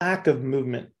lack of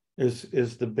movement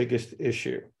is the biggest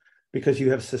issue, because you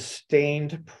have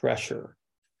sustained pressure.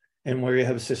 And where you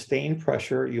have sustained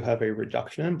pressure, you have a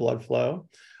reduction in blood flow.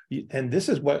 And this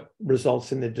is what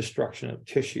results in the destruction of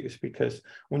tissues, because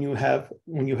when you have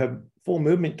full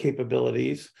movement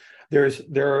capabilities, there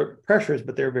are pressures,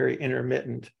 but they're very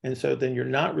intermittent. And so then you're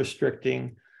not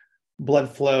restricting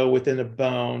blood flow within a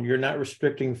bone. You're not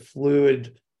restricting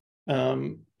fluid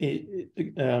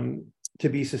to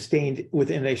be sustained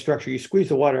within a structure. You squeeze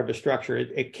the water out of a structure,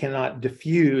 it cannot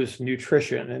diffuse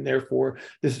nutrition. And therefore,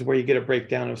 this is where you get a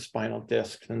breakdown of spinal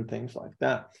discs and things like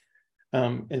that.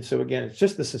 And so again, it's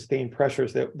just the sustained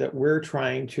pressures that we're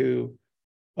trying to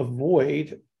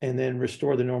avoid and then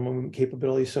restore the normal movement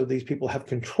capability, so these people have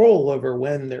control over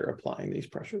when they're applying these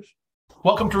pressures.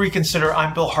 Welcome to Reconsider.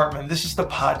 I'm Bill Hartman. This is the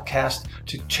podcast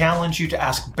to challenge you to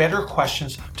ask better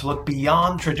questions, to look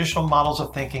beyond traditional models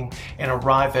of thinking and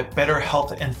arrive at better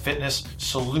health and fitness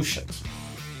solutions.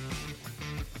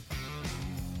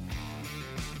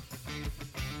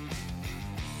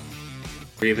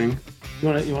 Breathing. You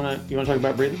want to talk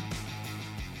about breathing?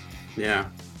 Yeah.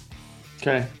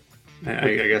 Okay.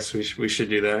 I guess we should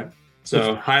do that.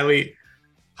 So highly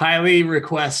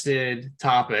requested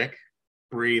topic,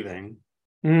 breathing.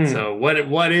 So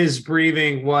what is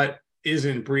breathing? What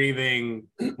isn't breathing?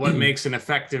 What makes an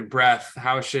effective breath?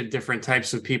 How should different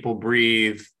types of people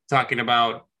breathe? We'll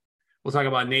talk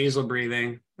about nasal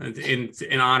breathing.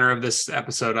 In honor of this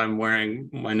episode, I'm wearing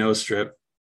my nose strip.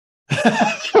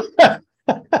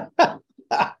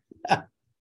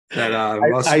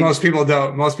 That most people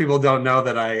don't know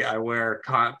that I wear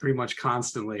pretty much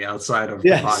constantly outside of the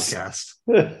podcast.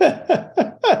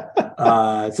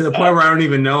 To the point where I don't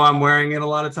even know I'm wearing it a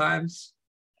lot of times.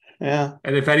 Yeah.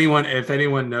 And if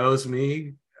anyone knows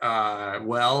me, they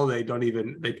probably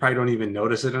don't even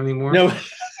notice it anymore. No,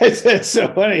 it's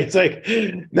so funny. It's like,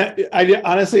 I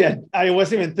honestly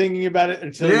wasn't even thinking about it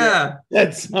until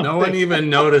no one even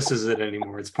notices it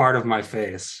anymore. It's part of my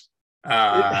face.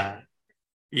 I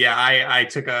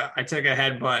took a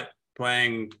headbutt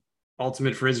playing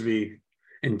Ultimate Frisbee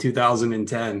in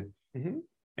 2010,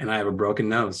 and I have a broken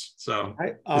nose. So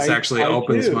this actually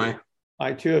opens my.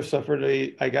 I too have suffered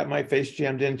I got my face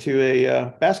jammed into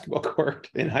a basketball court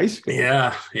in high school.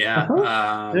 Yeah.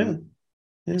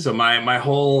 So my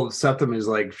whole septum is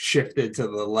like shifted to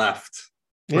the left.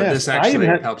 But this actually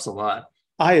helps a lot.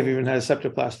 I have even had a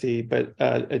septoplasty, but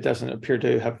it doesn't appear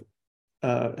to have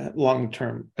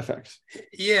long-term effects.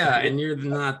 Yeah, and you're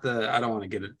not I don't want to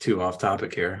get it too off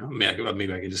topic here.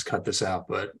 Maybe I can just cut this out,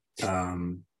 but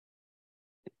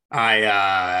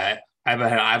I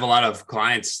have a lot of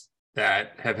clients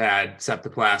that have had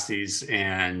septoplasties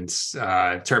and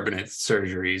turbinate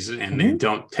surgeries, and they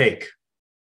don't take.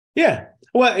 Yeah,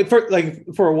 well,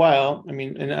 for a while, I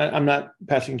mean, and I'm not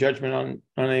passing judgment on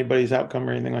anybody's outcome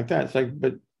or anything like that. It's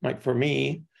but for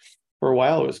me, for a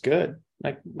while, it was good.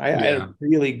 I had a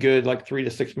really good 3 to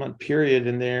 6 month period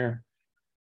in there,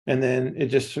 and then it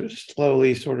just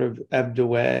slowly sort of ebbed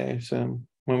away. So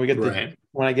when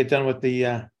I get done with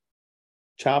the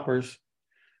choppers,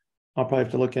 I'll probably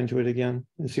have to look into it again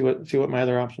and see what my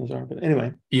other options are. But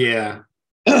anyway,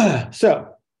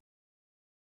 so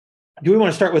do we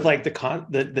want to start with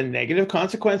the negative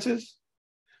consequences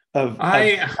of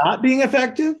not being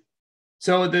effective?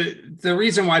 So the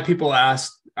reason why people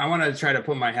ask, I want to try to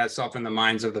put myself in the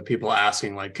minds of the people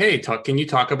asking, hey, can you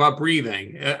talk about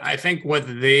breathing? I think what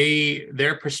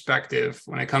their perspective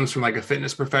when it comes from a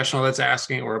fitness professional that's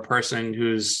asking, or a person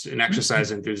who's an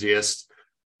exercise enthusiast,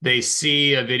 they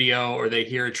see a video or they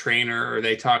hear a trainer or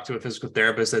they talk to a physical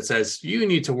therapist that says, we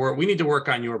need to work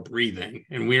on your breathing,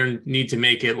 and we need to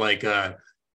make it what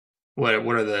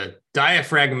are the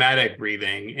diaphragmatic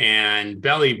breathing and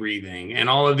belly breathing and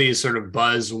all of these sort of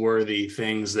buzzworthy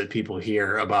things that people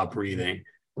hear about breathing.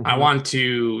 I want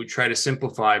to try to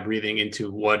simplify breathing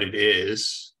into what it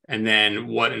is, and then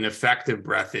what an effective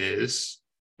breath is,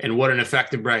 and what an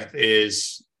effective breath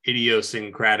is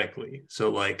idiosyncratically.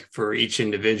 So for each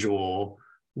individual,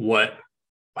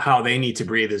 how they need to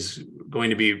breathe is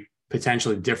going to be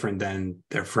potentially different than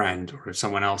their friend or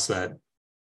someone else that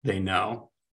they know.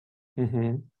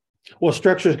 Well,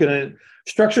 structure is going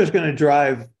to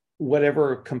drive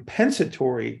whatever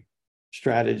compensatory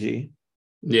strategy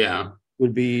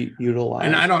would be utilized.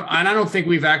 And I don't think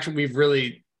we've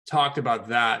really talked about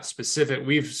that specific.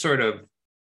 We've sort of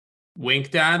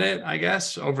winked at it, I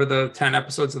guess, over the 10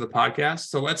 episodes of the podcast.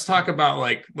 So let's talk about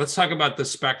the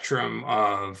spectrum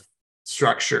of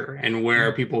structure and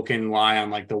where people can lie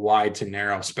on the wide to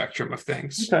narrow spectrum of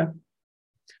things. Okay.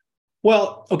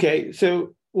 Well, okay.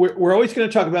 So we're always going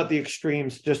to talk about the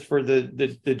extremes just for the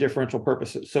differential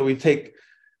purposes. So we take,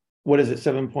 what is it,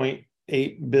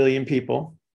 7.8 billion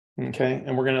people, okay,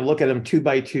 and we're going to look at them two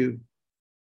by two,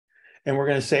 and we're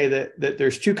going to say that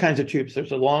there's two kinds of tubes.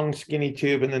 There's a long, skinny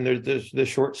tube, and then there's the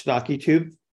short, stocky tube.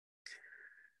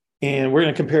 And we're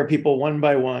going to compare people one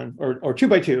by one or two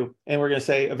by two, and we're going to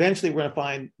say eventually we're going to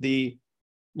find the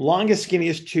longest,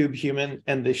 skinniest tube human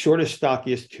and the shortest,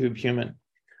 stockiest tube human.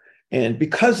 And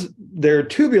because their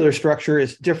tubular structure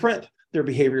is different, their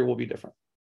behavior will be different.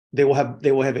 They will have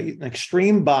an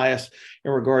extreme bias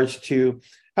in regards to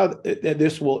how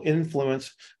this will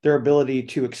influence their ability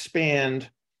to expand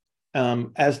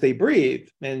as they breathe.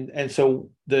 And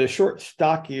so the short,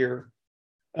 stockier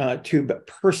tube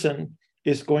person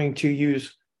is going to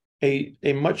use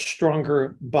a much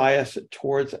stronger bias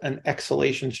towards an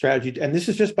exhalation strategy. And this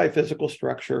is just by physical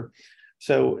structure.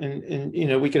 So,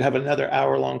 we could have another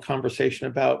hour-long conversation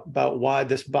about why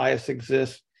this bias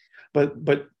exists.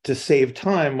 But to save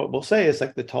time, what we'll say is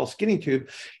like the tall, skinny tube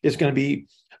is going to be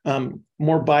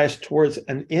more biased towards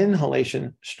an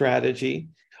inhalation strategy,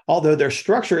 although their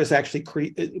structure is actually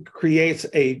creates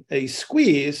a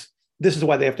squeeze. This is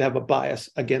why they have to have a bias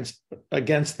against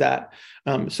that,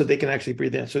 so they can actually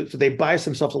breathe in. So they bias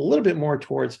themselves a little bit more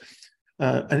towards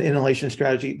an inhalation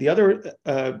strategy. The other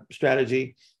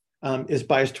strategy is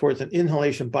biased towards an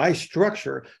inhalation by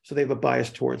structure, so they have a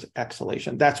bias towards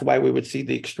exhalation. That's why we would see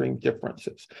the extreme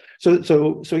differences.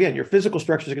 So again, your physical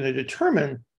structure is going to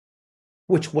determine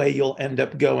which way you'll end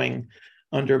up going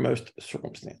under most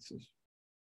circumstances.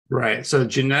 Right. So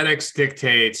genetics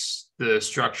dictates the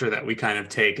structure that we kind of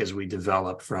take as we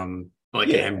develop from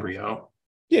an embryo.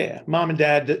 Yeah. Mom and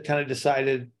dad kind of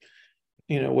decided,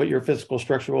 what your physical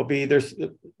structure will be. There's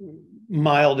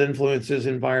mild influences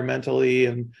environmentally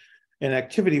and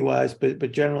activity wise,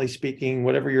 but generally speaking,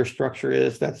 whatever your structure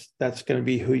is, that's going to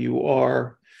be who you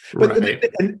are. But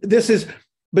this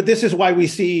is why we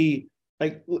see,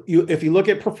 if you look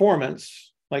at performance,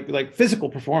 like physical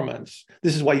performance,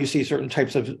 this is why you see certain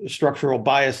types of structural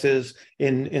biases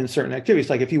in certain activities.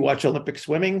 Like if you watch Olympic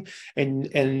swimming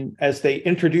and as they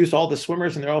introduce all the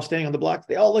swimmers and they're all standing on the block,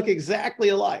 they all look exactly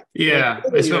alike. Yeah.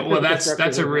 That's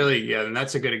a really, and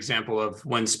that's a good example of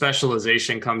when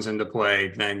specialization comes into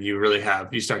play, then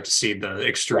you start to see the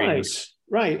extremes.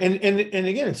 Right. And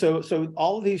again, so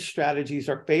all of these strategies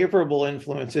are favorable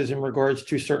influences in regards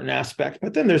to certain aspects,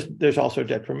 but then there's also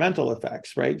detrimental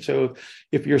effects, right? So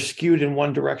if you're skewed in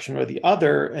one direction or the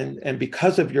other, and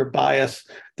because of your bias,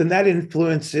 then that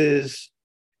influences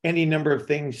any number of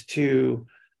things to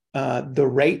the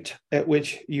rate at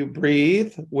which you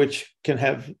breathe, which can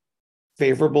have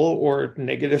favorable or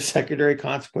negative secondary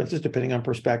consequences depending on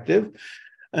perspective.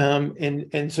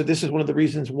 And so this is one of the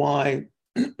reasons why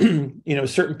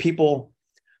certain people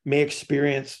may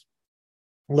experience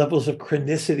levels of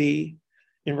chronicity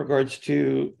in regards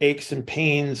to aches and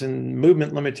pains and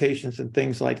movement limitations and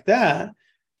things like that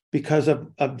because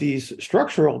of these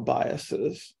structural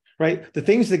biases, right? The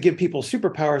things that give people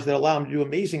superpowers that allow them to do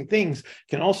amazing things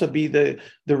can also be the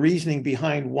reasoning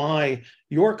behind why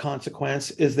your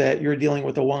consequence is that you're dealing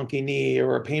with a wonky knee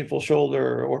or a painful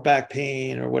shoulder or back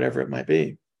pain or whatever it might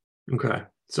be. Okay.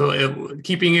 So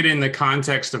keeping it in the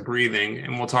context of breathing,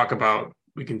 and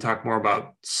we can talk more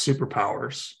about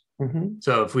superpowers. Mm-hmm.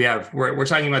 So if we're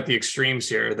talking about the extremes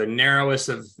here, the narrowest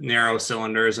of narrow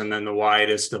cylinders and then the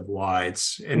widest of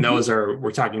wides. And mm-hmm.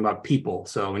 We're talking about people.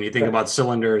 So when you think about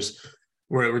cylinders,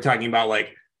 we're talking about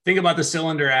think about the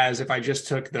cylinder as if I just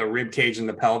took the rib cage and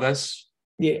the pelvis.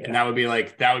 Yeah. And that would be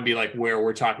like where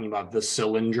we're talking about the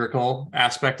cylindrical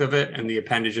aspect of it, and the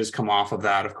appendages come off of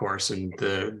that, of course, and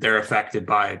they're affected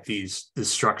by the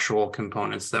structural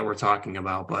components that we're talking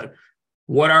about. But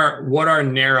what are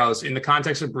narrows in the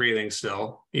context of breathing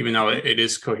still, even though it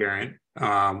is coherent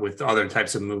with other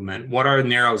types of movement? What are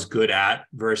narrows good at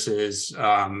versus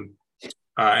and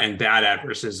bad at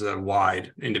versus a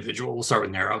wide individual? We'll start with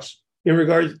narrows. In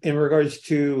regards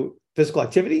to physical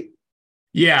activity?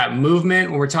 Yeah, movement.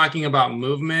 When we're talking about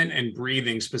movement and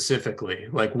breathing specifically,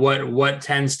 what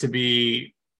tends to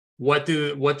be,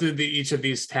 each of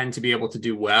these tend to be able to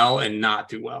do well and not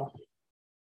do well?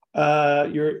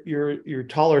 Your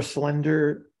taller,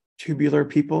 slender, tubular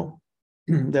people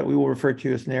that we will refer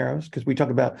to as narrows, because we talk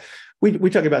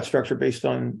about structure based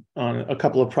on a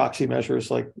couple of proxy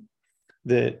measures like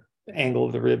the angle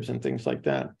of the ribs and things like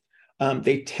that.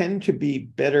 They tend to be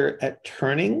better at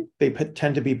turning. They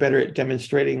tend to be better at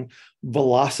demonstrating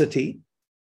velocity.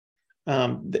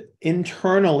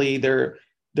 Internally, their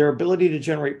ability to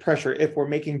generate pressure, if we're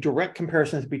making direct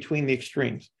comparisons between the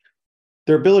extremes,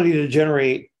 their ability to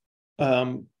generate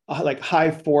like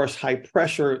high force, high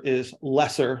pressure is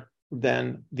lesser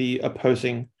than the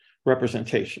opposing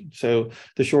representation. So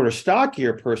the shorter,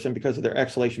 stockier person, because of their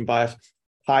exhalation bias,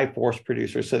 high force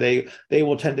producers. So they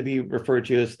will tend to be referred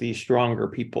to as the stronger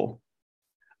people.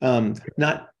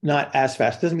 Not as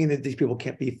fast. Doesn't mean that these people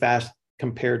can't be fast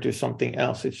compared to something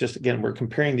else. It's just, again, we're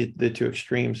comparing the two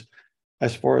extremes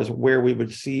as far as where we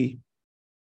would see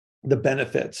the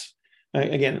benefits.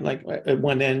 Again, like at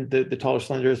one end, the taller,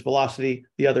 slender is velocity.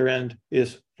 The other end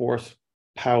is force,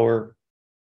 power,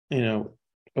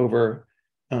 over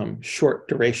short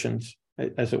durations,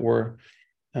 as it were.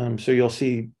 So you'll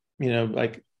see,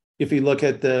 like if you look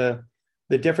at the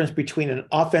difference between an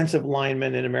offensive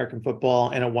lineman in American football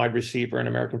and a wide receiver in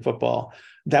American football,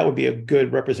 that would be a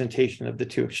good representation of the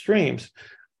two extremes.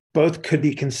 Both could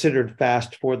be considered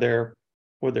fast for their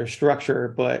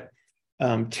structure, but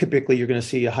typically you're going to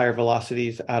see higher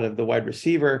velocities out of the wide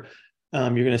receiver. You're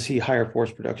going to see higher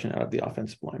force production out of the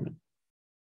offensive lineman.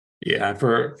 Yeah,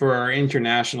 for our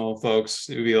international folks,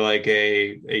 it would be like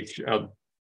a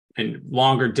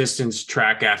longer distance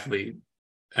track athlete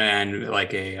and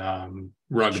like a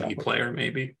rugby player,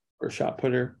 maybe, or shot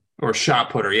putter.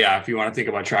 Yeah, if you want to think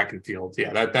about track and field,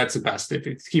 yeah, that's the best. If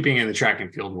it's keeping in the track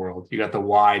and field world, you got the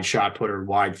wide shot putter,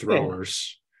 wide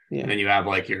throwers, and then you have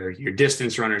like your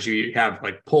distance runners. You have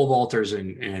like pole vaulters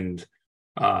and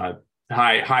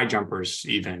high jumpers.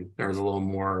 Even there's a little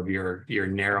more of your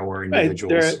narrower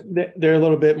individuals. They're a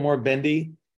little bit more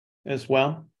bendy as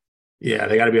well. Yeah,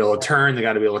 they got to be able to turn. They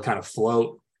got to be able to kind of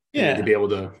float. Yeah, to be able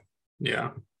to.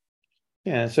 Yeah.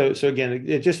 Yeah. So again,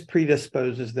 it just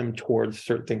predisposes them towards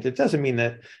certain things. It doesn't mean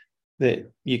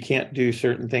that you can't do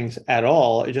certain things at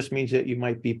all. It just means that you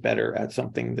might be better at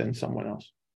something than someone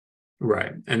else.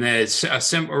 Right. And then it's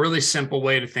a really simple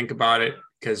way to think about it,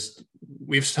 because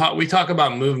we talk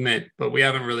about movement, but we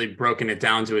haven't really broken it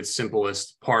down to its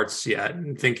simplest parts yet.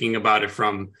 And thinking about it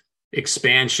from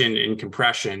expansion and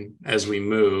compression as we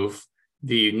move,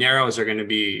 the narrows are going to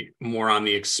be more on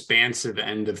the expansive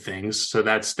end of things. So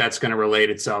that's going to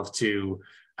relate itself to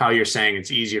how you're saying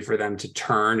it's easier for them to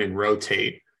turn and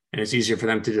rotate, and it's easier for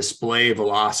them to display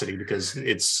velocity because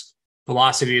its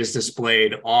velocity is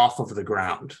displayed off of the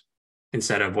ground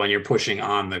instead of when you're pushing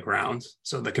on the ground.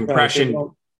 So the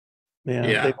compression, they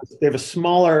have a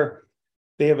smaller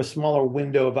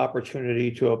window of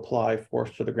opportunity to apply force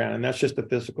to the ground, and that's just a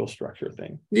physical structure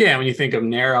thing. Yeah, when you think of a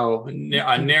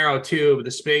narrow tube,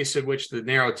 the space at which the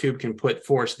narrow tube can put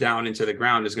force down into the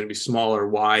ground is going to be smaller.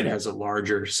 Wide has a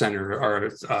larger center or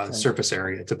surface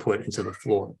area to put into the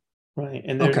floor. Right,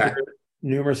 and there are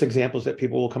numerous examples that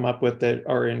people will come up with that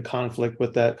are in conflict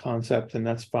with that concept, and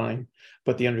that's fine.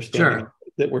 But the understanding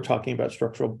that we're talking about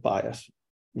structural bias,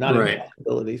 not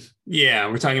impossibilities. Yeah,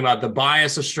 we're talking about the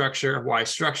bias of structure, why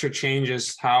structure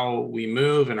changes how we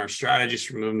move and our strategies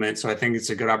for movement. So I think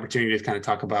it's a good opportunity to kind of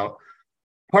talk about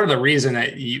part of the reason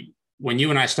that when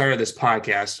you and I started this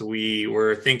podcast, we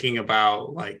were thinking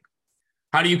about like,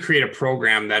 how do you create a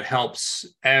program that helps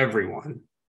everyone?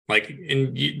 Like,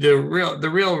 the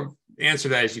real answer to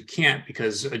that is you can't,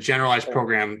 because a generalized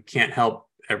program can't help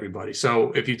everybody.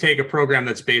 So if you take a program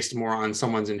that's based more on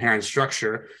someone's inherent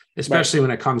structure, especially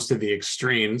when it comes to the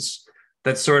extremes,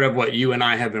 that's sort of what you and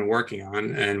I have been working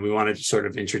on. And we wanted to sort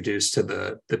of introduce to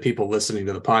the people listening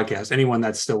to the podcast, anyone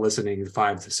that's still listening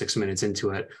 5 to 6 minutes into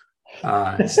it,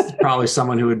 it's probably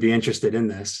someone who would be interested in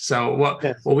this. So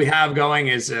what we have going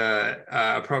is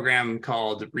a program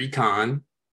called Recon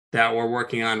that we're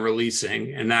working on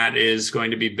releasing. And that is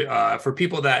going to be for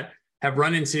people that have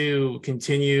run into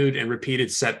continued and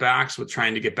repeated setbacks with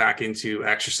trying to get back into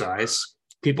exercise,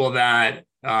 people that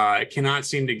cannot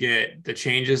seem to get the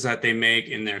changes that they make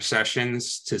in their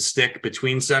sessions to stick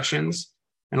between sessions.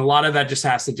 And a lot of that just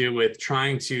has to do with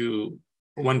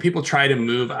when people try to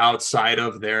move outside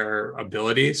of their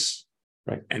abilities,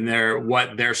 and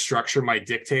what their structure might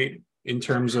dictate in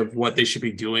terms of what they should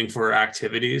be doing for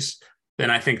activities, then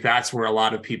I think that's where a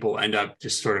lot of people end up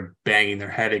just sort of banging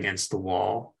their head against the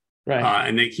wall.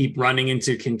 And they keep running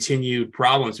into continued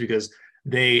problems because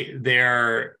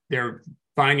they're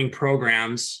finding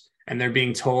programs and they're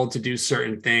being told to do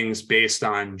certain things based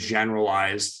on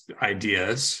generalized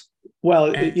ideas.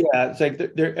 Well, it's like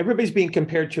everybody's being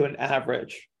compared to an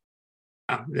average.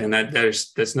 And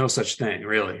there's no such thing,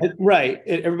 really. Right.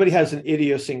 Everybody has an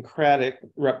idiosyncratic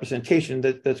representation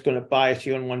that's going to bias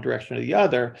you in one direction or the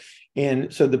other.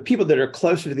 And so the people that are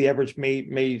closer to the average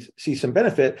may see some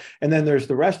benefit. And then there's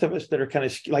the rest of us that are kind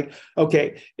of like,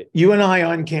 okay, you and I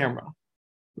on camera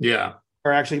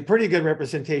are actually pretty good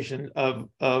representation of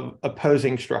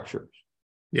opposing structures.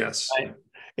 Yes. Right?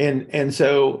 And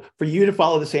so for you to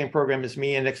follow the same program as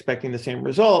me and expecting the same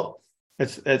result,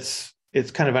 it's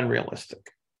kind of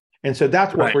unrealistic. And so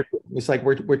that's what it's like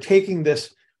we're taking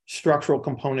this structural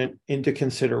component into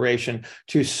consideration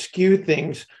to skew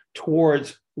things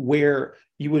towards where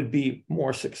you would be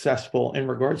more successful in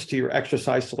regards to your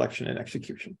exercise selection and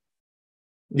execution.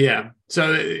 Yeah.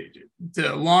 So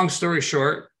the long story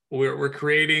short, we're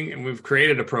creating, and we've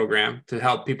created a program to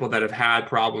help people that have had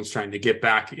problems trying to get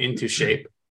back into shape.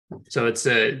 So it's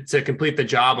to complete the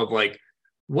job of like,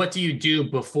 what do you do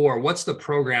before? What's the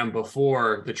program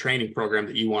before the training program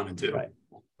that you want to do? Right.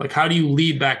 Like, how do you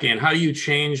lead back in? How do you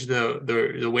change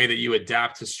the way that you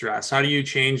adapt to stress? How do you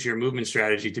change your movement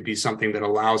strategy to be something that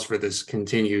allows for this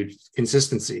continued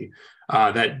consistency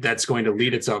that's going to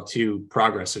lead itself to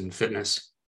progress in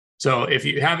fitness? So if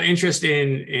you have interest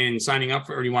in signing up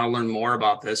for, or you want to learn more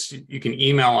about this, you can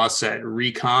email us at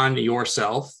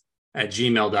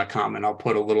reconyourself@gmail.com, and I'll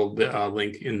put a little bit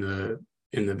link in the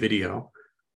video.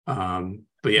 But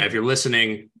yeah, if you're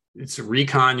listening, it's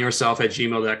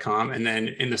reconyourself@gmail.com. And then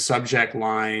in the subject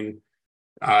line,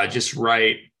 just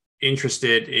write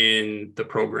interested in the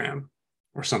program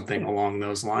or something along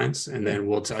those lines. And then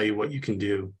we'll tell you what you can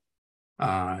do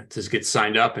to get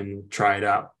signed up and try it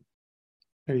out.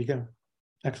 There you go.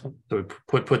 Excellent. So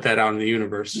we put that out in the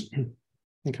universe.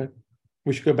 Okay.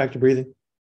 We should go back to breathing.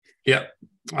 Yep.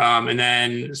 And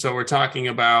then, so we're talking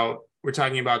about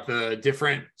the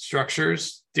different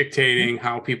structures dictating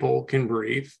how people can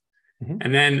breathe. Mm-hmm.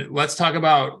 And then let's talk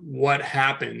about what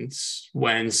happens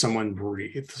when someone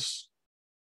breathes.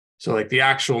 So like the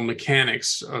actual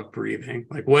mechanics of breathing,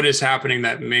 like what is happening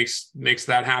that makes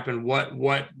that happen?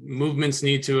 What movements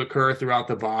need to occur throughout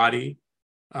the body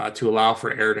to allow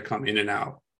for air to come in and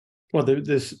out? Well,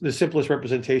 the simplest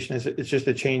representation is it's just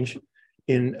a change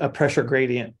in a pressure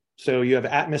gradient. So you have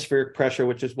atmospheric pressure,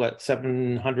 which is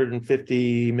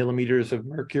 750 millimeters of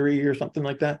mercury or something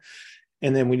like that.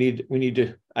 And then we need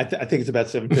to, I think it's about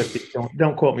 750.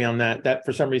 Don't quote me on that. That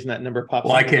for some reason that number pops.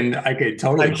 Well, I can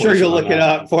totally. I'm sure you'll look it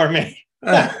up for me.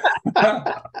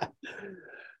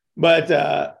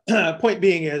 But point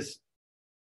being is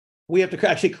we have to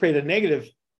actually create a negative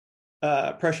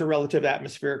pressure relative to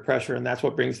atmospheric pressure, and that's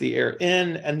what brings the air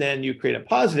in. And then you create a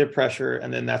positive pressure,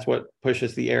 and then that's what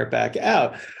pushes the air back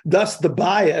out. Thus, the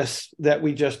bias that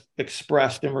we just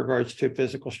expressed in regards to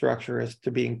physical structure as to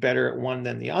being better at one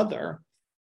than the other.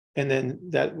 And then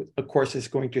that, of course, is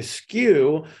going to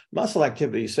skew muscle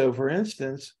activity. So, for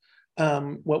instance,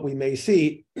 what we may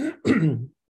see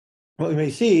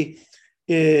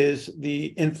is the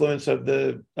influence of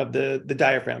the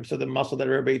diaphragm. So the muscle that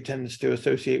everybody tends to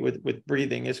associate with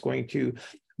breathing is going to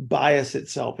bias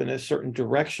itself in a certain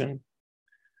direction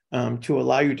to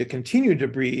allow you to continue to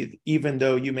breathe, even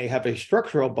though you may have a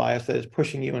structural bias that is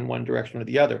pushing you in one direction or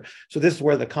the other. So this is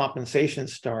where the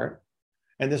compensations start.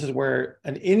 And this is where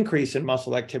an increase in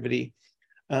muscle activity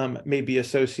may be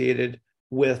associated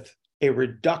with a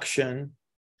reduction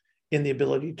in the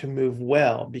ability to move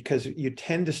well, because you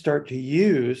tend to start to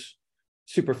use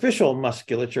superficial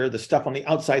musculature, the stuff on the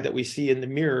outside that we see in the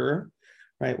mirror,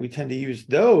 right? We tend to use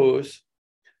those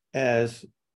as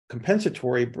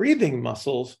compensatory breathing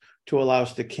muscles to allow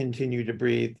us to continue to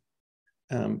breathe,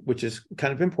 which is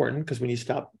kind of important because when you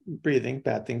stop breathing,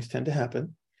 bad things tend to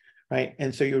happen, right?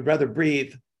 And so you would rather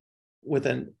breathe with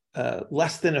an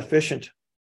less than efficient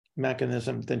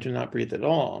mechanism than to not breathe at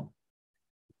all.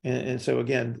 And so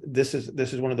again, this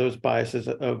is one of those biases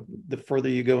of the further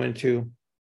you go into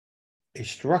a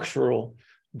structural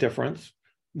difference,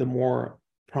 the more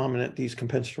prominent these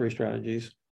compensatory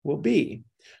strategies will be.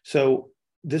 So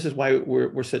this is why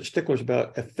we're such sticklers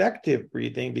about effective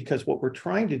breathing, because what we're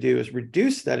trying to do is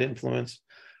reduce that influence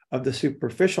of the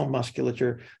superficial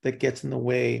musculature that gets in the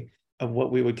way of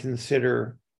what we would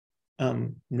consider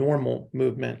normal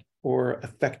movement or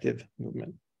effective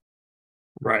movement.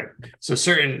 Right. So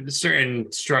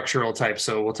certain structural types.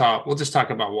 So we'll just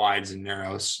talk about wides and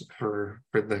narrows for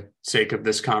the sake of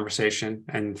this conversation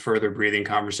and further breathing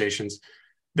conversations.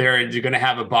 You're going to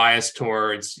have a bias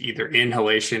towards either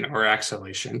inhalation or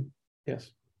exhalation. Yes.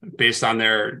 Based on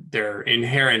their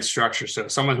inherent structure. So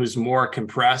someone who's more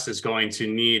compressed is going to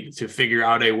need to figure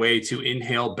out a way to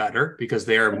inhale better because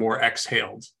they are more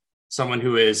exhaled. Someone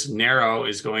who is narrow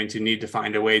is going to need to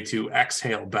find a way to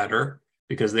exhale better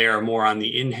because they are more on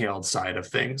the inhaled side of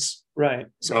things. Right.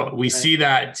 So we see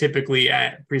that typically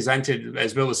presented,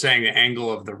 as Bill was saying, the angle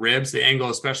of the ribs, the angle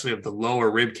especially of the lower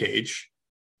rib cage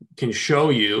can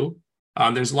show you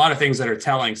There's a lot of things that are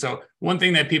telling. So one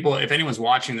thing that people, if anyone's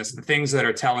watching this, the things that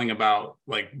are telling about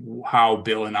like how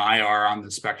Bill and I are on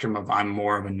the spectrum of, I'm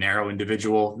more of a narrow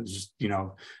individual, just,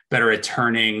 better at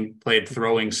turning, played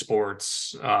throwing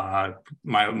sports. And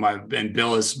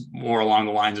Bill is more along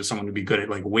the lines of someone who'd be good at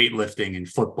like weightlifting and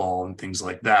football and things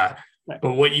like that. Right.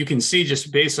 But what you can see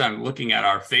just based on looking at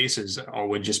our faces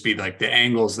would just be like the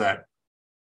angles that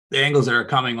are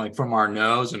coming like from our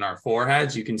nose and our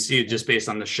foreheads. You can see it just based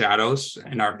on the shadows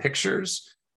in our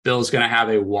pictures. Bill's going to have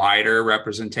a wider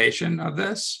representation of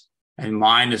this, and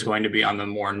mine is going to be on the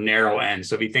more narrow end.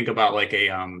 So if you think about like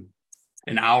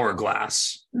an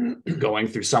hourglass going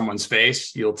through someone's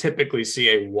face, you'll typically see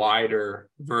a wider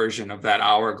version of that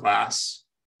hourglass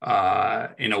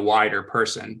in a wider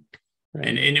person.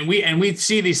 Right. And we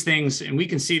see these things, and we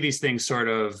can see these things sort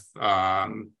of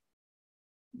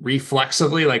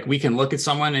reflexively, like we can look at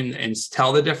someone and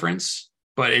tell the difference,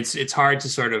 but it's hard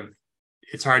to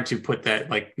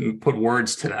put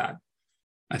words to that,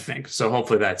 I think. So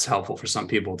hopefully that's helpful for some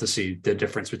people to see the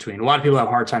difference between. A lot of people have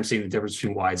a hard time seeing the difference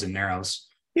between wides and narrows.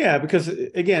 Yeah, because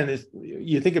again,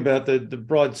 you think about the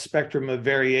broad spectrum of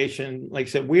variation. Like I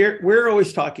said, we're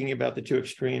always talking about the two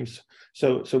extremes,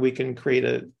 so we can create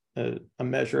a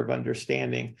measure of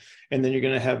understanding, and then you're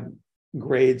going to have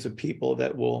grades of people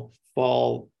that will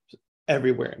fall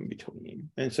everywhere in between.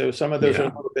 And so some of those are a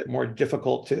little bit more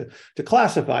difficult to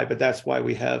classify, but that's why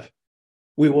we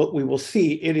will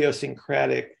see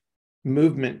idiosyncratic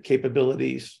movement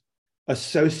capabilities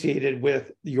associated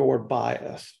with your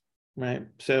bias, right?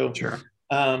 So sure.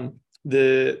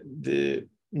 The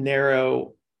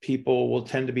narrow people will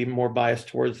tend to be more biased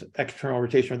towards external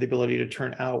rotation or the ability to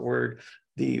turn outward.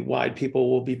 The wide people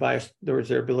will be biased towards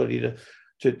their ability to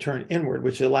turn inward,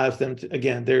 which allows them to,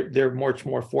 again, they're much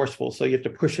more forceful. So you have to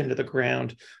push into the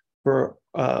ground for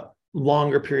a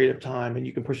longer period of time, and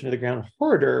you can push into the ground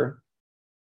harder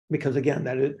because, again,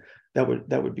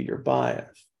 that would be your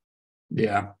bias.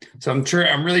 Yeah. So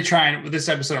I'm really trying with this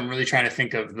episode, I'm really trying to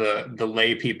think of the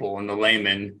lay people and the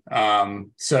laymen.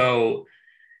 So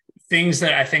things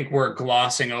that I think we're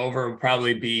glossing over would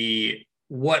probably be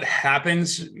what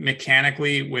happens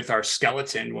mechanically with our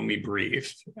skeleton when we breathe.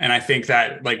 And I think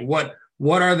that like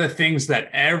what are the things that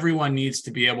everyone needs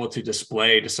to be able to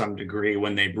display to some degree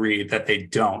when they breathe that they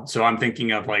don't? So I'm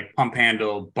thinking of like pump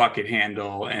handle, bucket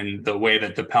handle, and the way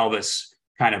that the pelvis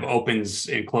kind of opens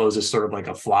and closes, sort of like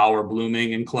a flower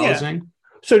blooming and closing. Yeah.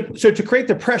 So to create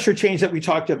the pressure change that we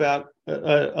talked about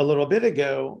a little bit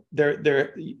ago,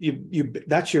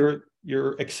 that's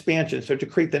your expansion. So to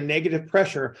create the negative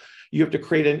pressure, you have to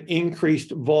create an increased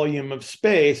volume of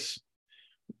space.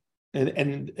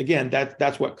 And again,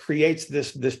 that's what creates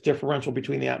this differential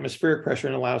between the atmospheric pressure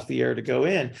and allows the air to go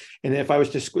in. And if I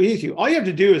was to squeeze you, all you have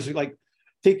to do is like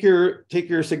take your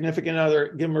significant other,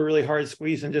 give them a really hard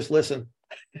squeeze and just listen.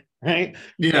 Right?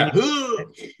 Yeah.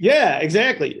 Yeah,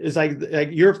 exactly. It's like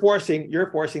you're forcing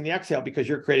the exhale because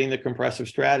you're creating the compressive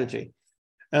strategy.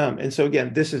 And so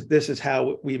again, this is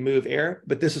how we move air,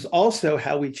 but this is also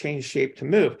how we change shape to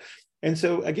move. And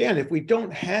so again, if we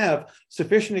don't have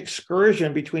sufficient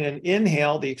excursion between an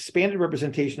inhale, the expanded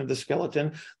representation of the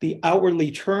skeleton, the outwardly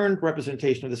turned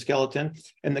representation of the skeleton,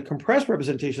 and the compressed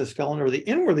representation of the skeleton, or the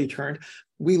inwardly turned,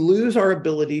 we lose our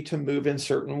ability to move in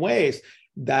certain ways.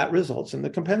 That results in the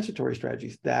compensatory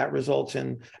strategies. That results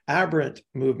in aberrant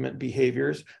movement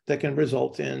behaviors that can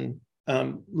result in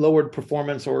lowered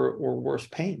performance or worse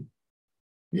pain.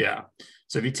 Yeah.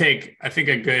 So if you take, I think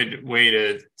a good way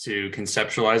to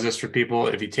conceptualize this for people,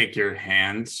 if you take your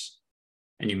hands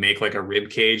and you make like a rib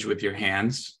cage with your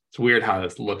hands, it's weird how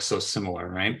it looks so similar,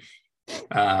 right?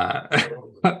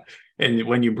 And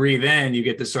when you breathe in, you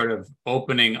get this sort of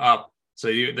opening up. So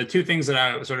the two things that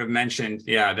I sort of mentioned,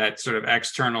 that sort of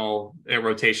external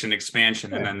rotation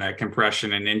expansion, and then that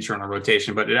compression and internal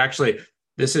rotation. But it actually,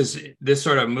 this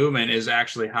sort of movement is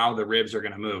actually how the ribs are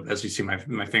going to move, as you see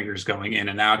my fingers going in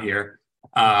and out here.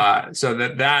 So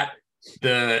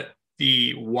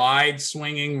the wide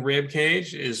swinging rib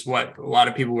cage is what a lot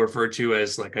of people refer to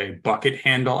as like a bucket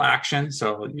handle action.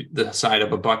 So the side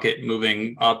of a bucket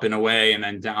moving up and away and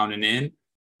then down and in.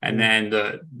 And then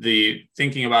the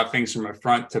thinking about things from a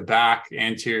front to back,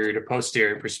 anterior to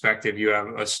posterior perspective, you have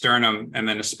a sternum and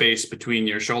then a space between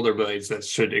your shoulder blades that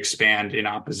should expand in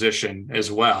opposition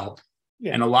as well.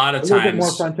 Yeah. And a lot of times, a little bit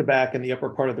more front to back in the upper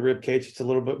part of the rib cage. It's a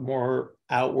little bit more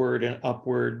outward and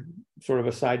upward, sort of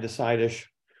a side to side-ish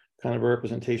kind of a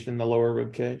representation in the lower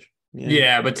rib cage.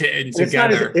 Yeah, but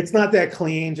together, it's not that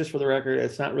clean. Just for the record,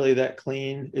 it's not really that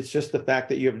clean. It's just the fact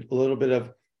that you have a little bit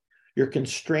of, you're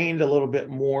constrained a little bit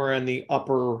more in the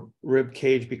upper rib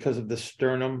cage because of the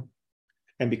sternum,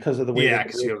 and because of the way that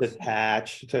it's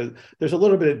attached. So there's a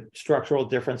little bit of structural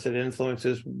difference that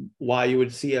influences why you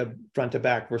would see a front to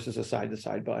back versus a side to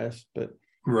side bias. But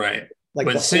right, like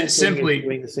but simply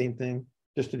doing the same thing,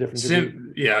 just a different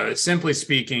degree. Simply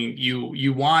speaking,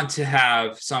 you want to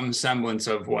have some semblance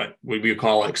of what we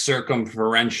call like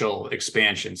circumferential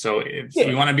expansion. So if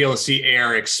we want to be able to see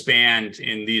air expand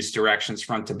in these directions,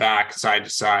 front to back, side to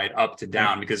side, up to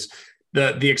down, because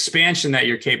the expansion that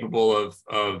you're capable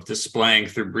of displaying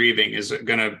through breathing is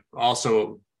going to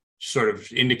also sort of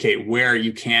indicate where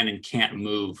you can and can't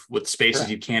move, what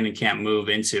spaces you can and can't move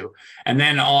into. And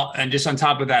then just on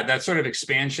top of that, that sort of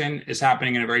expansion is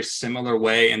happening in a very similar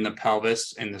way in the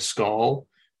pelvis and the skull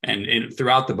and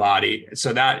throughout the body.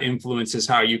 So that influences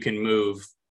how you can move,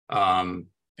 and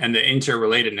the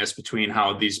interrelatedness between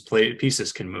how these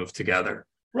pieces can move together.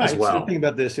 Right. As well. So think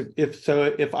about this.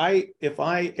 If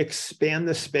I expand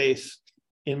the space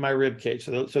in my rib cage,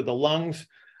 so the lungs,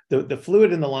 the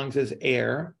fluid in the lungs is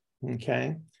air.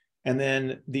 Okay. And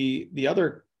then the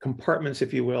other compartments,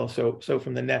 if you will, so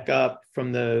from the neck up,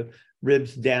 from the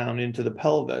ribs down into the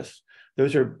pelvis,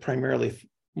 those are primarily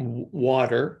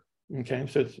water. Okay.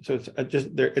 So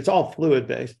it's all fluid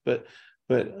based, but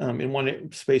in one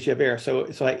space you have air. So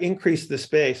I increase the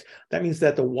space. That means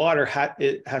that the water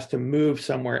it has to move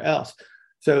somewhere else.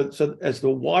 So as the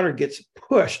water gets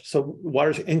pushed, so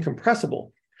water's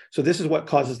incompressible. So this is what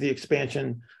causes the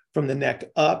expansion from the neck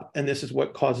up, and this is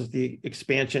what causes the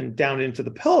expansion down into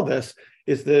the pelvis.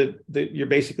 Is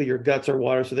your guts are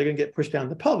water, so they're going to get pushed down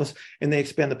the pelvis, and they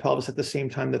expand the pelvis at the same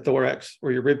time the thorax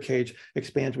or your rib cage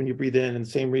expands when you breathe in, and the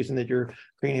same reason that your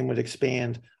cranium would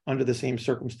expand under the same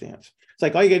circumstance. It's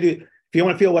like all you got to do, if you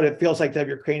want to feel what it feels like to have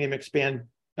your cranium expand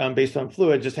based on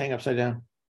fluid, just hang upside down,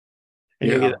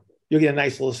 and you'll get a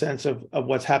nice little sense of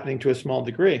what's happening to a small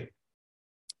degree.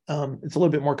 It's a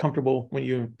little bit more comfortable when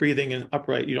you're breathing in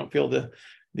upright. You don't feel the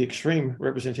extreme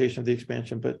representation of the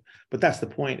expansion, but that's the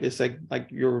point. It's like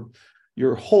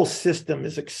your whole system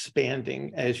is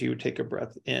expanding as you take a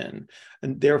breath in,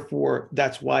 and therefore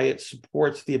that's why it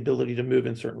supports the ability to move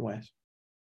in certain ways.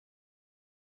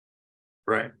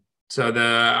 Right. So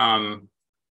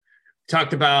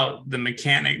talked about the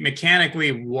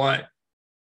mechanically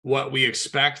what we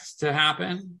expect to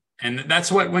happen. And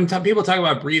that's what, when people talk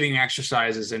about breathing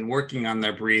exercises and working on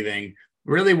their breathing,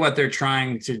 really what they're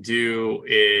trying to do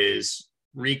is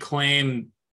reclaim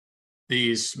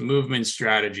these movement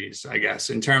strategies, I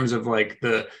guess, in terms of like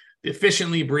the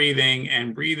efficiently breathing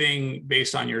and breathing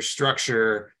based on your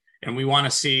structure. And we want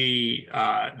to see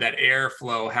that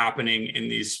airflow happening in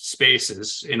these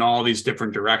spaces in all these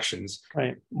different directions.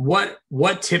 Right. What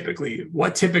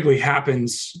typically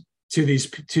happens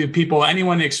to people,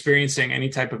 anyone experiencing any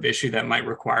type of issue that might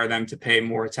require them to pay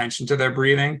more attention to their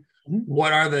breathing? Mm-hmm.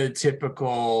 What are the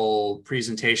typical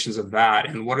presentations of that?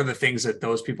 And what are the things that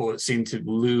those people seem to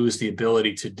lose the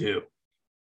ability to do?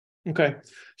 Okay.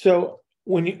 So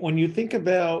when you think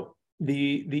about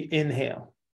the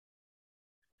inhale,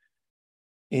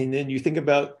 and then you think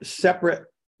about separate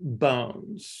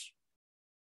bones,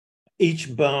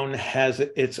 each bone has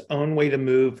its own way to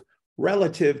move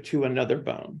relative to another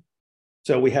bone.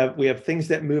 So we have things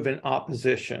that move in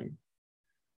opposition,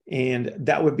 and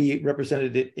that would be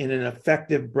represented in an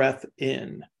effective breath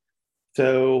in.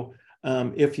 So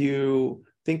if you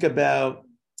think about,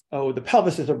 the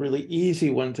pelvis is a really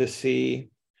easy one to see,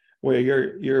 where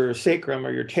your sacrum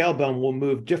or your tailbone will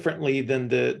move differently than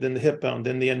the hip bone,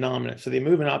 than the innominate. So they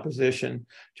move in opposition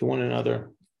to one another.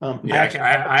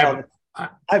 I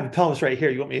have a pelvis right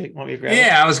here. You want me to grab it?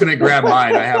 Yeah, I was going to grab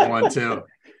mine. I have one too.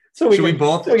 Should we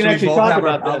both have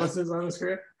our pelvises on the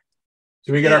screen?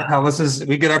 Should we get our pelvises?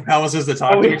 We get our pelvises to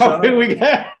talk to each other.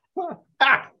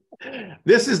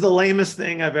 This is the lamest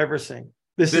thing I've ever seen.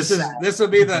 This will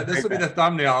be the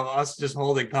thumbnail of us just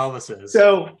holding pelvises.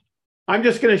 So I'm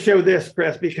just going to show this,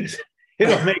 Chris, because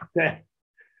it'll make sense.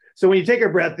 So when you take a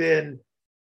breath in,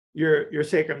 your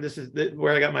sacrum, this is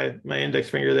where I got my index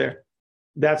finger there.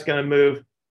 That's going to move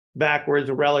backwards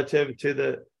relative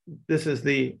to this is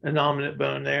the innominate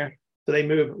bone there. So they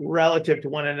move relative to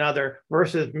one another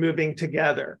versus moving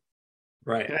together.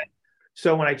 Right. Okay?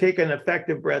 So when I take an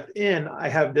effective breath in, I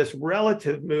have this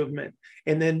relative movement.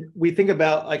 And then we think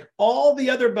about like all the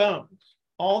other bones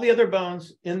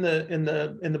in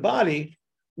the body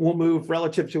will move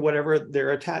relative to whatever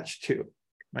they're attached to.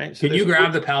 Right. So can you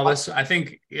grab the pelvis? I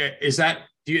think, is that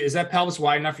pelvis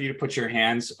wide enough for you to put your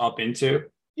hands up into?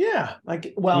 Yeah.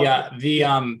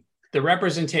 The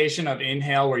representation of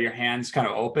inhale where your hands kind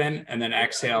of open and then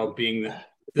exhale being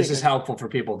this is helpful for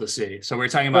people to see. So we're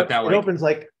talking about that. It opens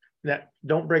like that.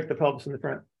 Don't break the pelvis in the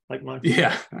front like mine.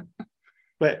 Yeah.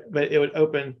 but it would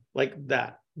open like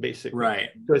that basically. Right.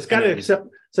 So it's got to accept.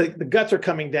 So the guts are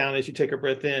coming down as you take a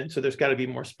breath in. So there's got to be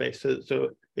more space. So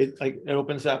it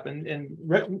opens up, and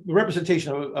the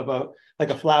representation of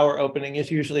a flower opening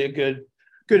is usually a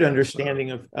good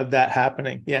understanding of that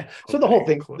happening. Yeah. So the whole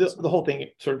thing, the whole thing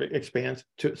sort of expands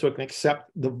so it can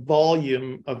accept the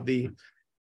volume of the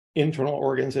internal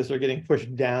organs as they're getting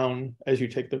pushed down as you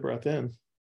take the breath in.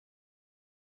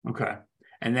 Okay.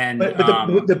 And then, but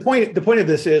the point of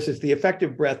this is the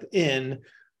effective breath in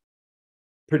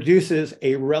produces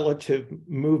a relative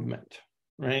movement,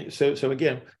 right? So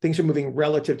again, things are moving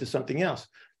relative to something else.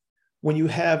 When you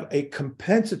have a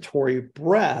compensatory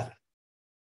breath,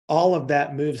 all of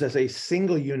that moves as a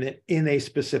single unit in a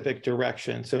specific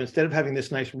direction. So instead of having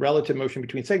this nice relative motion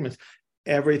between segments,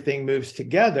 everything moves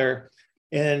together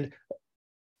and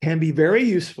can be very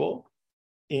useful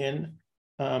in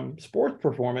sports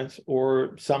performance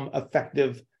or some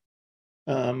effective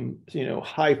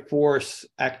high force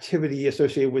activity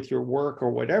associated with your work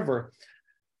or whatever.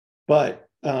 But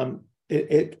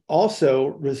it also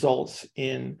results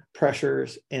in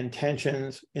pressures and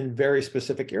tensions in very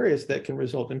specific areas that can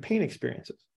result in pain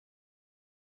experiences.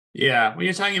 Yeah, when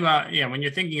you're talking about, when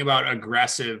you're thinking about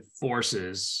aggressive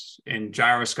forces and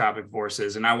gyroscopic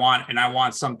forces, and I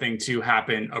want something to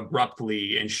happen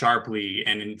abruptly and sharply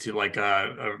and into like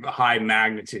a high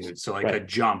magnitude, so like a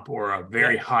jump or a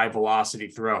very high velocity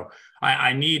throw.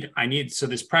 I need so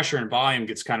this pressure and volume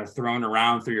gets kind of thrown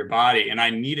around through your body, and I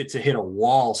need it to hit a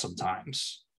wall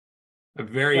sometimes, a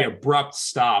very abrupt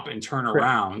stop and turn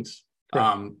around.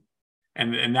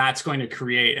 And that's going to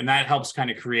create, and that helps kind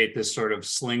of create this sort of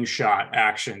slingshot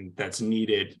action that's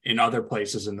needed in other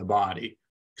places in the body,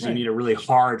 because you need a really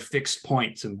hard fixed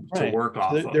point to work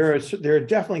off of. There are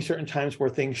definitely certain times where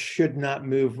things should not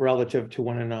move relative to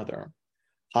one another.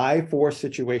 High force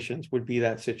situations would be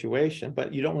that situation,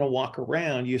 but you don't want to walk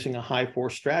around using a high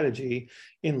force strategy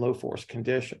in low force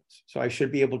conditions. So I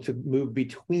should be able to move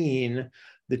between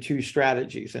the two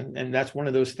strategies. And that's one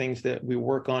of those things that we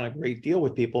work on a great deal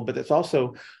with people, but it's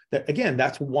also that, again,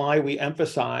 that's why we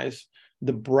emphasize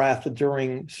the breath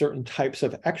during certain types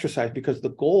of exercise, because the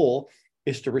goal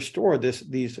is to restore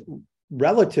these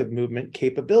relative movement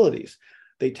capabilities.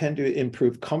 They tend to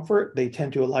improve comfort. They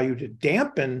tend to allow you to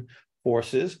dampen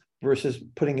forces versus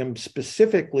putting them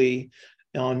specifically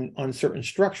on certain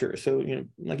structures. So,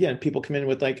 again, people come in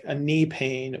with like a knee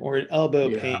pain or an elbow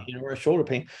pain or a shoulder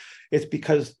pain. It's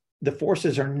because the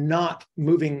forces are not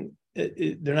moving,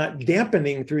 they're not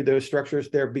dampening through those structures,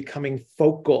 they're becoming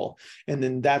focal. And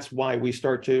then that's why we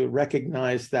start to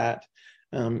recognize that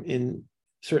in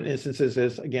certain instances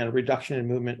as, again, a reduction in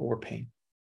movement or pain.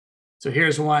 So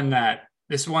here's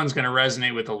this one's going to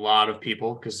resonate with a lot of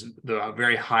people, because a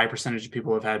very high percentage of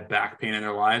people have had back pain in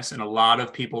their lives. And a lot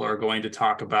of people are going to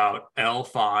talk about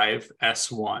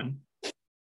L5-S1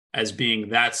 as being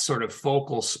that sort of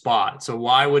focal spot. So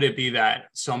why would it be that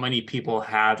so many people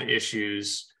have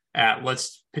issues at,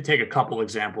 let's take a couple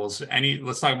examples.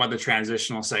 Let's talk about the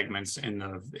transitional segments in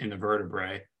the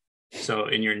vertebrae. So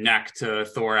in your neck to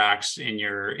thorax, in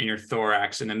your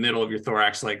thorax, in the middle of your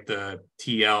thorax, like the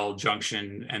TL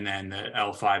junction, and then the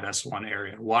L5-S1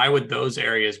 area. Why would those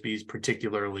areas be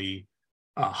particularly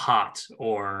hot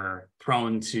or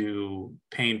prone to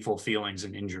painful feelings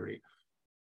and injury?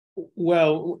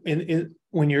 Well,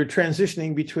 when you're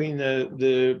transitioning between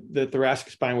the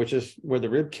thoracic spine, which is where the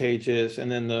rib cage is, and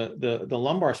then the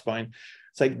lumbar spine,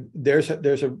 it's like there's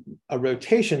a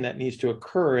rotation that needs to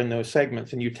occur in those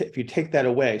segments, and if you take that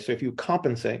away, so if you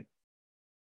compensate,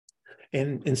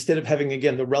 and instead of having,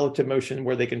 again, the relative motion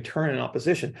where they can turn in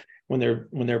opposition when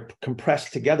they're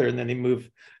compressed together and then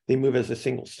they move as a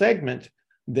single segment,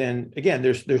 then again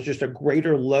there's just a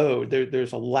greater load.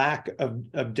 There's a lack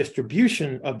of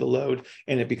distribution of the load,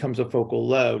 and it becomes a focal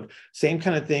load. Same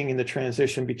kind of thing in the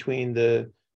transition between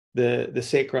the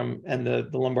sacrum and the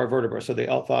lumbar vertebra. So the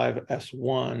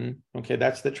L5-S1, okay,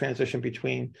 that's the transition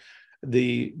between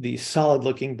the solid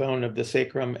looking bone of the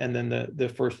sacrum and then the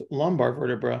first lumbar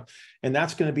vertebra. And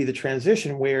that's going to be the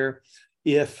transition where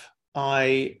if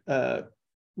I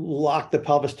lock the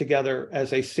pelvis together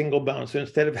as a single bone, so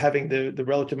instead of having the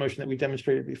relative motion that we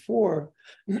demonstrated before,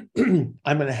 I'm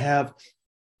going to have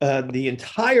the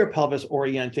entire pelvis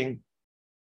orienting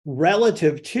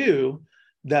relative to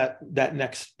that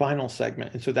next spinal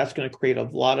segment. And so that's going to create a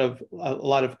lot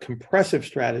of compressive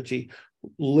strategy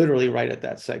literally right at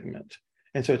that segment.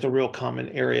 And so it's a real common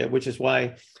area, which is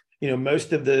why,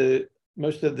 most of the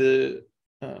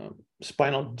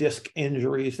spinal disc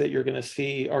injuries that you're going to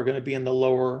see are going to be in the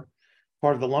lower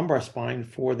part of the lumbar spine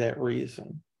for that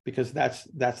reason, because that's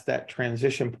that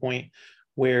transition point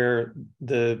where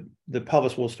the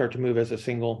pelvis will start to move as a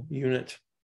single unit.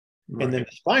 Right. And then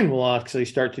the spine will actually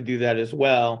start to do that as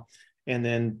well. And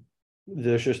then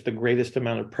there's just the greatest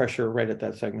amount of pressure right at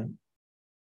that segment.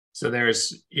 So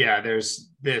there's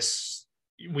this,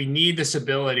 we need this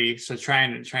ability. So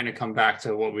trying to come back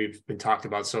to what we've been talked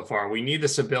about so far, we need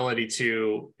this ability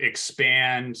to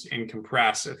expand and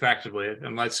compress effectively.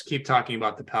 And let's keep talking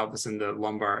about the pelvis and the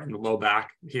lumbar and the low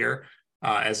back here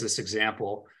as this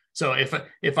example. So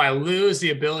if I lose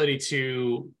the ability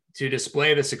to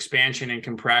display this expansion and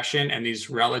compression, and these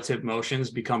relative motions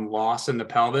become lost in the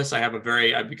pelvis, I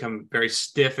become very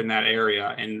stiff in that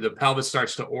area, and the pelvis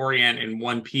starts to orient in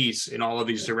one piece in all of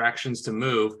these directions to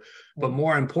move. But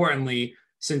more importantly,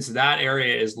 since that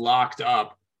area is locked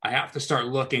up, I have to start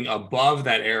looking above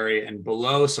that area and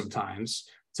below sometimes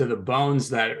to the bones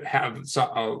that have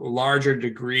a larger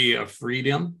degree of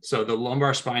freedom. So the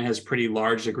lumbar spine has pretty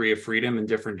large degree of freedom in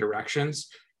different directions.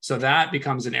 So that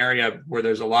becomes an area where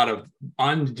there's a lot of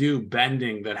undue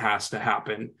bending that has to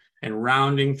happen, and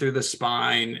rounding through the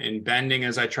spine and bending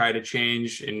as I try to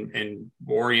change and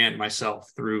orient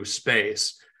myself through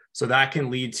space. So that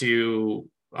can lead to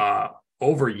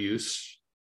overuse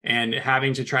and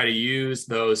having to try to use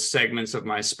those segments of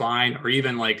my spine, or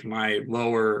even like my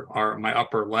lower or my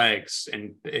upper legs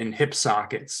and hip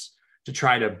sockets, to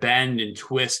try to bend and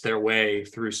twist their way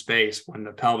through space when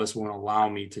the pelvis won't allow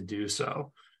me to do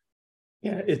so.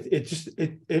 Yeah,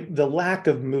 the lack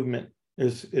of movement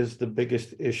is the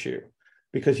biggest issue,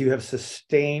 because you have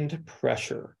sustained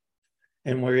pressure.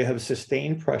 And where you have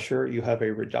sustained pressure, you have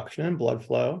a reduction in blood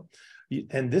flow.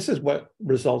 And this is what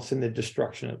results in the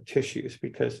destruction of tissues,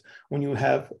 because when you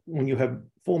have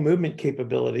full movement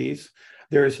capabilities,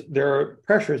 there are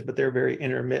pressures, but they're very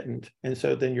intermittent. And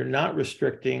so then you're not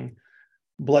restricting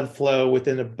blood flow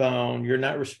within a bone. You're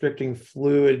not restricting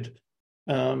fluid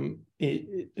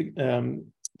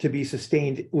to be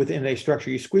sustained within a structure.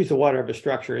 You squeeze the water out of a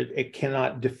structure, it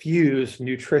cannot diffuse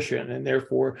nutrition. And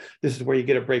therefore, this is where you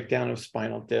get a breakdown of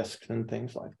spinal discs and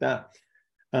things like that.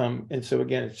 And so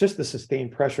again, it's just the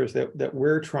sustained pressures that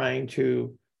we're trying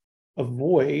to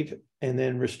avoid, and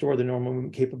then restore the normal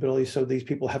movement capability so these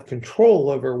people have control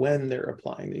over when they're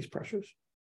applying these pressures.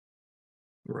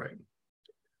 Right.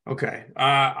 Okay.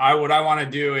 What I want to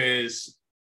do is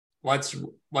let's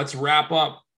wrap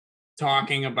up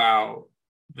talking about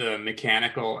the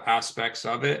mechanical aspects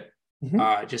of it.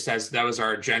 Mm-hmm. Just as that was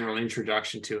our general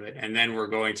introduction to it. And then we're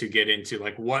going to get into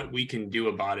like what we can do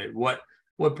about it, what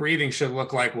breathing should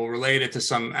look like. We'll relate it to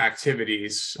some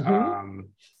activities. Mm-hmm.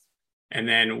 And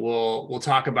then we'll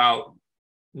talk about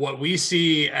what we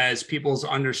see as people's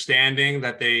understanding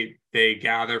that they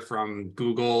gather from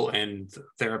Google and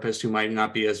therapists who might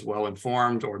not be as well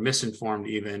informed or misinformed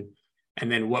even. And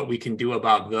then what we can do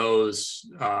about those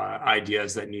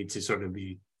ideas that need to sort of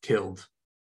be killed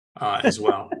as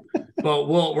well. But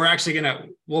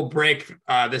we'll break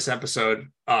this episode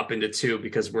up into two,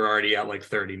 because we're already at like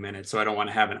 30 minutes. So I don't want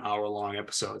to have an hour-long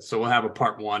episode. So we'll have a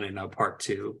part 1 and a part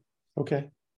 2. Okay.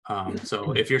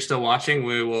 So if you're still watching,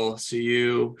 we will see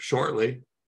you shortly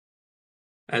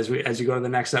as you go to the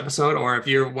next episode. Or if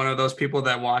you're one of those people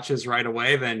that watches right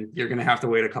away, then you're going to have to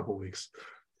wait a couple weeks.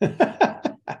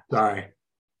 Sorry.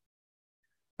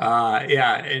 What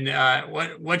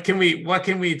can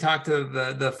we talk to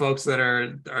the folks that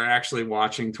are actually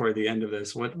watching toward the end of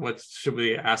this? What should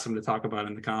we ask them to talk about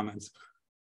in the comments?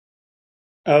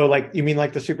 Oh, like you mean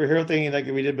like the superhero thing like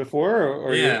we did before,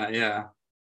 or yeah.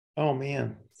 Oh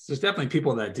man, there's definitely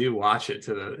people that do watch it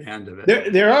to the end of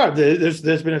it.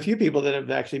 There's been a few people that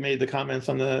have actually made the comments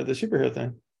on the superhero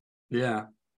thing. Yeah.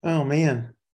 Oh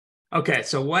man. Okay,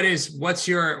 so what's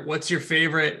your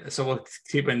favorite? So we'll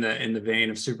keep in the vein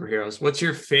of superheroes. What's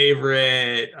your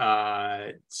favorite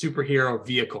superhero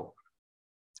vehicle?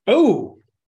 Oh,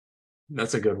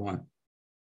 that's a good one.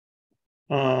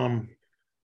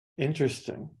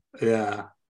 Interesting. Yeah,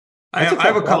 I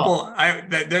have a couple.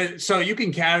 So you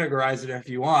can categorize it if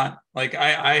you want. Like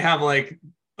I have like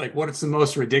what's the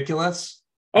most ridiculous?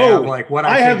 Oh,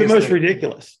 I have the most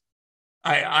ridiculous.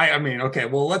 I mean, okay,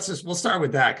 well, we'll start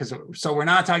with that, because so we're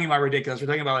not talking about ridiculous. We're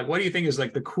talking about like, what do you think is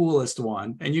like the coolest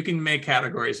one? And you can make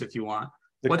categories if you want.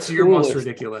 What's your most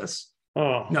ridiculous?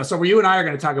 Oh, no. So you and I are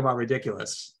going to talk about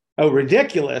ridiculous. Oh,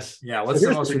 ridiculous. Yeah. What's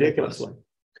the most ridiculous one?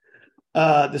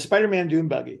 The Spider-Man Doom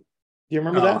buggy. Do you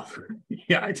remember that?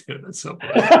 Yeah, I do. That's so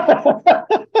funny.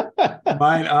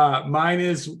 Mine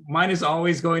is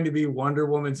always going to be Wonder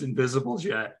Woman's invisible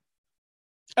jet.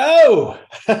 Oh,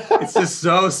 it's just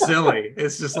so silly.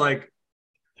 It's just like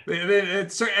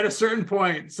it's at a certain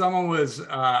point, someone was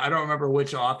I don't remember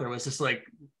which author was just like,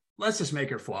 let's just make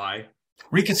her fly.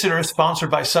 Reconsider is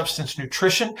sponsored by Substance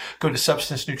Nutrition. Go to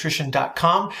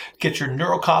substancenutrition.com. Get your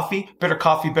Neuro Coffee,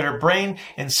 better brain,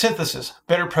 and Synthesis,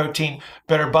 better protein,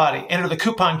 better body. Enter the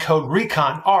coupon code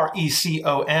RECON,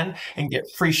 RECON, and get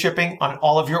free shipping on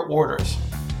all of your orders.